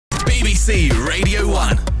BBC Radio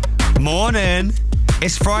 1. Morning.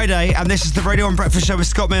 It's Friday, and this is the Radio 1 Breakfast Show with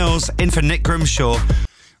Scott Mills in for Nick Grimshaw.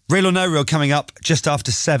 Real or No Real coming up just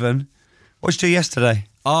after 7. What did you do yesterday?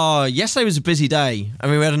 Oh, yesterday was a busy day. I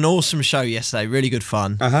mean, we had an awesome show yesterday, really good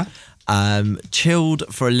fun. Chilled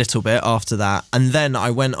for a little bit after that, and then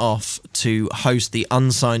I went off to host the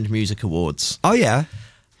Unsigned Music Awards. Oh, yeah?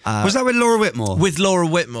 Was that with Laura Whitmore? With Laura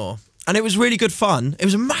Whitmore. And it was really good fun. It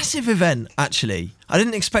was a massive event, actually. I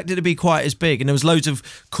didn't expect it to be quite as big, and there was loads of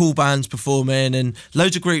cool bands performing and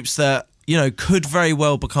loads of groups that, you know, could very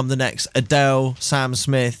well become the next Adele, Sam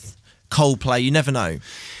Smith, Coldplay, you never know.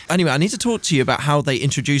 Anyway, I need to talk to you about how they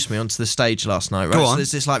introduced me onto the stage last night, right? Go on. So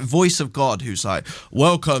there's this like voice of God who's like,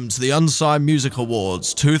 welcome to the Unsigned Music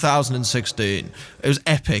Awards 2016. It was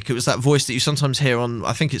epic. It was that voice that you sometimes hear on,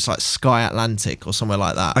 I think it's like Sky Atlantic or somewhere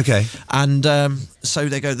like that. Okay. And so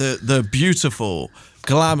they go, the beautiful,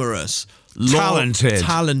 glamorous,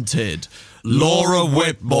 talented Laura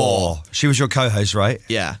Whitmore. She was your co-host, right?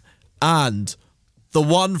 Yeah. And the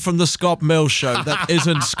one from the Scott Mills show that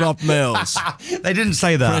isn't Scott Mills. They didn't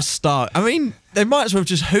say that. Chris Stark. I mean, they might as well have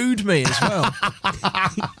just hooed me as well.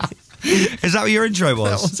 Is that what your intro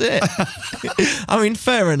was? That was it. I mean,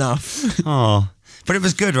 fair enough. Oh, but it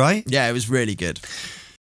was good, right? Yeah, it was really good.